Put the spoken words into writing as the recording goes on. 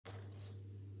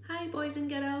Hi boys and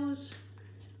girls!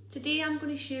 Today I'm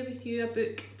going to share with you a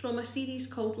book from a series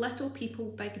called Little People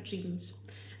Big Dreams,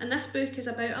 and this book is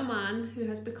about a man who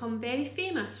has become very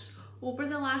famous over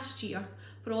the last year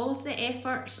for all of the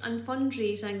efforts and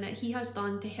fundraising that he has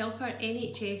done to help our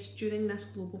NHS during this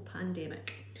global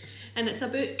pandemic. And it's a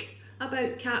book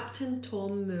about Captain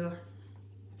Tom Moore.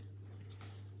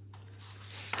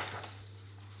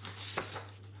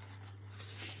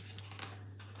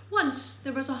 Once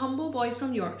there was a humble boy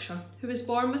from Yorkshire who was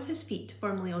born with his feet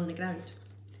firmly on the ground.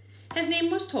 His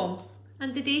name was Tom,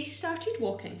 and the day he started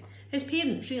walking, his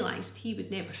parents realised he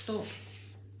would never stop.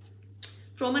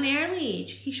 From an early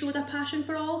age, he showed a passion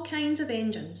for all kinds of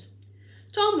engines.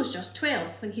 Tom was just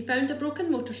 12 when he found a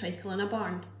broken motorcycle in a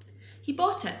barn. He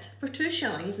bought it for 2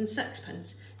 shillings and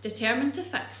 6pence, determined to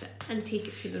fix it and take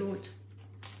it to the road.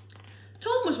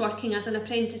 Tom was working as an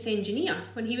apprentice engineer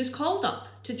when he was called up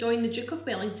to join the Duke of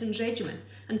Wellington's regiment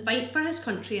and fight for his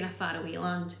country in a faraway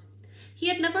land. He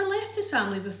had never left his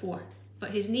family before, but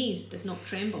his knees did not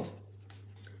tremble.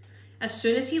 As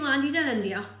soon as he landed in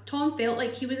India, Tom felt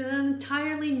like he was in an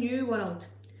entirely new world.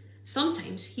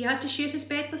 Sometimes he had to share his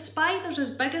bed with spiders as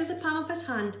big as the palm of his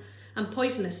hand and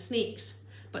poisonous snakes,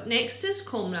 but next to his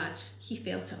comrades, he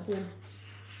felt at home.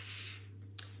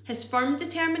 His firm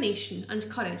determination and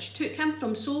courage took him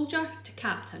from soldier to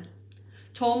captain.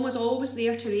 Tom was always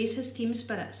there to raise his team's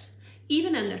spirits.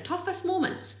 Even in their toughest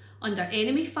moments, under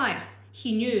enemy fire,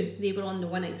 he knew they were on the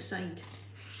winning side.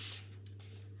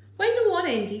 When the war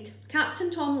ended, Captain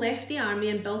Tom left the army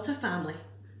and built a family,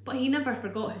 but he never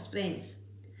forgot his friends.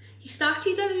 He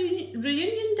started a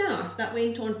reunion dinner that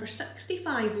went on for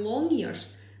 65 long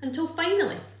years, until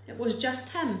finally it was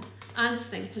just him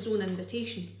answering his own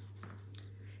invitation.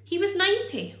 He was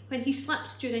 90 when he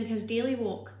slipped during his daily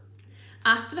walk.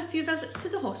 After a few visits to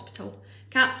the hospital,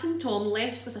 Captain Tom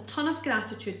left with a ton of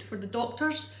gratitude for the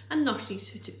doctors and nurses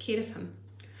who took care of him,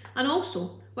 and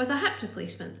also with a hip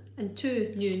replacement and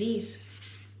 2 new knees.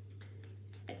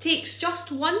 It takes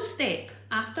just one step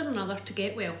after another to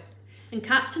get well, and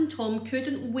Captain Tom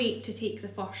couldn't wait to take the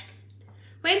first.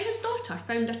 When his daughter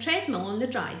found a treadmill on the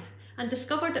drive and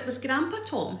discovered it was Grandpa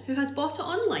Tom who had bought it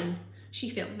online, she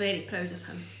felt very proud of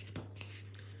him.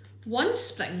 One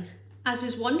spring, as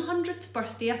his 100th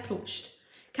birthday approached,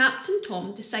 Captain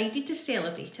Tom decided to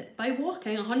celebrate it by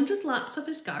walking 100 laps of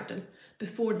his garden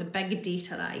before the big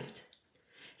date arrived.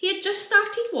 He had just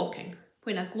started walking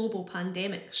when a global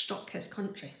pandemic struck his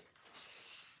country.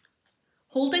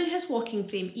 Holding his walking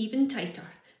frame even tighter,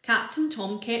 Captain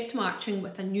Tom kept marching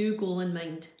with a new goal in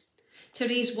mind: to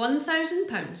raise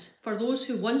 £1,000 for those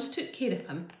who once took care of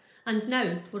him and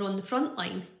now were on the front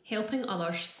line helping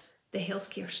others, the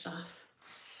healthcare staff.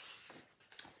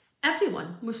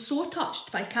 Everyone was so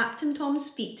touched by Captain Tom's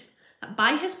feat that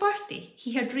by his birthday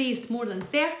he had raised more than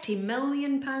 £30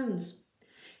 million.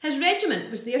 His regiment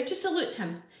was there to salute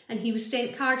him, and he was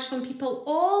sent cards from people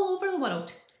all over the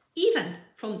world, even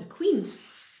from the Queen.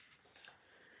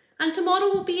 And tomorrow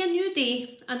will be a new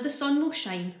day and the sun will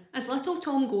shine as little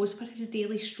Tom goes for his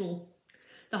daily stroll.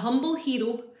 The humble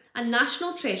hero and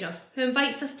national treasure who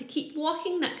invites us to keep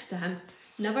walking next to him,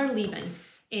 never leaving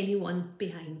anyone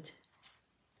behind.